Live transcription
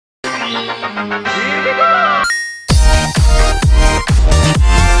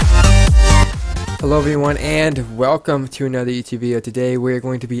Hello everyone and welcome to another YouTube video. Today we're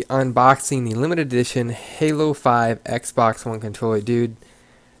going to be unboxing the limited edition Halo 5 Xbox One controller. Dude,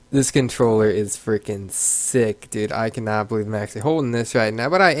 this controller is freaking sick, dude. I cannot believe I'm actually holding this right now,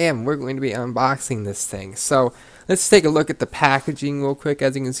 but I am. We're going to be unboxing this thing. So let's take a look at the packaging real quick.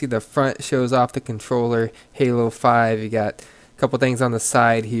 As you can see, the front shows off the controller, Halo 5. You got a couple things on the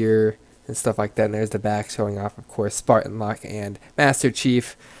side here and stuff like that. And there's the back showing off, of course, Spartan Lock and Master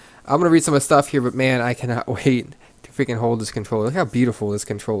Chief. I'm going to read some of the stuff here, but man, I cannot wait to freaking hold this controller. Look how beautiful this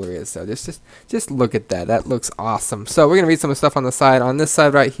controller is. So just look at that. That looks awesome. So we're going to read some of the stuff on the side. On this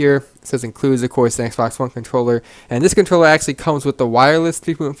side right here, it says includes, of course, the Xbox One controller. And this controller actually comes with the wireless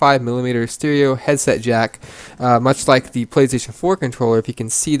 3.5mm stereo headset jack, much like the PlayStation 4 controller, if you can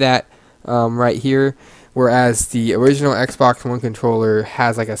see that right here. Whereas the original Xbox One controller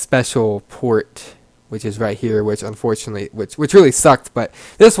has like a special port, which is right here, which unfortunately, which really sucked, but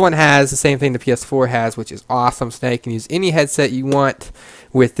this one has the same thing the PS4 has, which is awesome. So now you can use any headset you want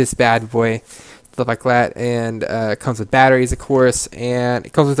with this bad boy, stuff like that. And it comes with batteries, of course, and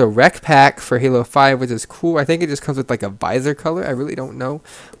it comes with a rec pack for Halo 5, which is cool. I think it just comes with like a visor color. I really don't know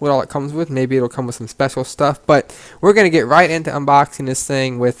what all it comes with. Maybe it'll come with some special stuff, but we're gonna get right into unboxing this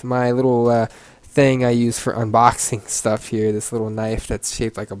thing with my little thing I use for unboxing stuff here, this little knife that's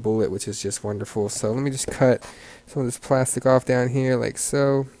shaped like a bullet, which is just wonderful. So let me just cut some of this plastic off down here like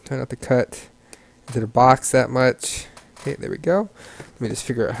so. Try not to cut into the box that much. Okay, there we go. Let me just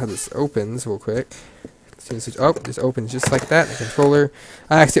figure out how this opens real quick. Oh, this opens just like that. The controller,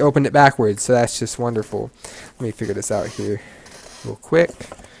 I actually opened it backwards, so that's just wonderful. Let me figure this out here real quick.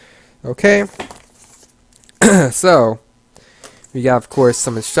 Okay. So we got, of course,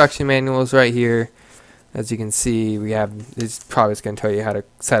 some instruction manuals right here. As you can see, we have, it's probably just going to tell you how to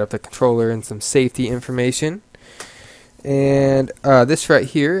set up the controller and some safety information. And this right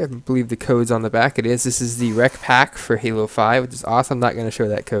here, I believe the code's on the back. It is. This is the rec pack for Halo 5, which is awesome. I'm not going to show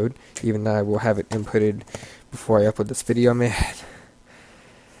that code, even though I will have it inputted before I upload this video. Man,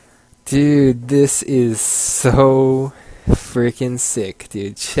 dude, this is so freaking sick,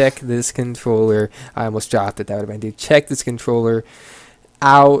 dude. Check this controller. I almost dropped it. That would have been, dude. Check this controller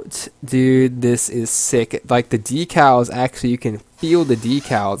out, dude. This is sick. Like the decals, actually, you can feel the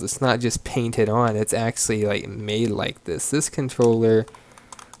decals. It's not just painted on. It's actually like made like this. This controller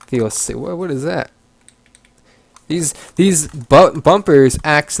feels sick. What is that? These bumpers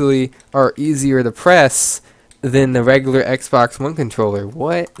actually are easier to press than the regular Xbox One controller.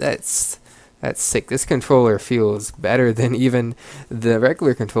 What? That's sick. This controller feels better than even the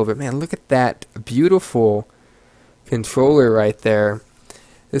regular controller. But man, look at that beautiful controller right there.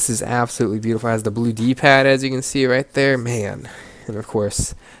 This is absolutely beautiful. It has the blue D-pad, as you can see right there. Man. And of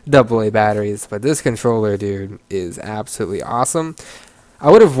course, AA batteries. But this controller, dude, is absolutely awesome.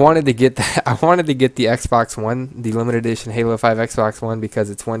 I would have wanted to get that. I wanted to get the Xbox One, the limited edition Halo 5 Xbox One, because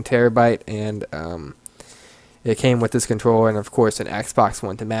it's 1 terabyte and it came with this controller and, of course, an Xbox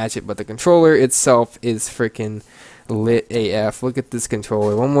One to match it. But the controller itself is freaking lit AF. Look at this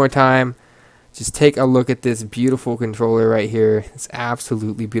controller. One more time. Just take a look at this beautiful controller right here. It's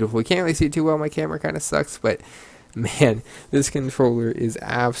absolutely beautiful. You can't really see it too well. My camera kind of sucks. But, man, this controller is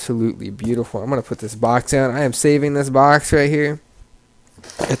absolutely beautiful. I'm going to put this box down. I am saving this box right here.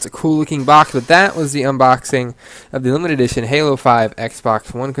 It's a cool looking box, but that was the unboxing of the limited edition Halo 5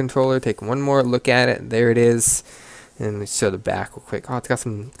 Xbox One controller. Take one more look at it. There it is. And let's show the back real quick. Oh, it's got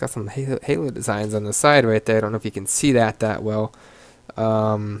some Halo designs on the side right there. I don't know if you can see that well.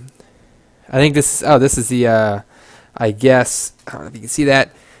 I think this is the I guess, I don't know if you can see that.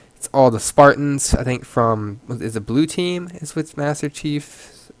 It's all the Spartans, I think, from, is it Blue Team is what Master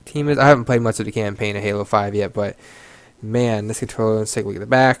Chief's team is. I haven't played much of the campaign of Halo 5 yet, but man, this controller, let's take a look at the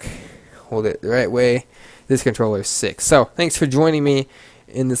back. Hold it the right way. This controller is sick. So, thanks for joining me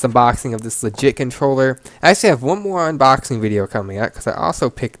in this unboxing of this legit controller. I actually have one more unboxing video coming out because I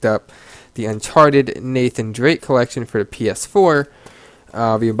also picked up the Uncharted Nathan Drake collection for the PS4.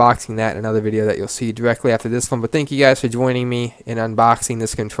 I'll be unboxing that in another video that you'll see directly after this one. But thank you guys for joining me in unboxing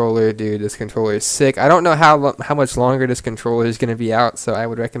this controller. Dude, this controller is sick. I don't know how much longer this controller is going to be out, so I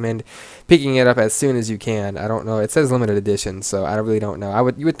would recommend picking it up as soon as you can. I don't know. It says limited edition, so I really don't know.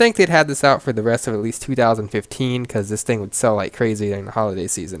 You would think they'd had this out for the rest of at least 2015 because this thing would sell like crazy during the holiday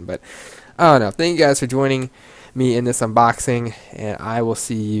season. But I don't know. Thank you guys for joining me in this unboxing, and I will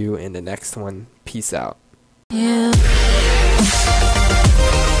see you in the next one. Peace out. Yeah.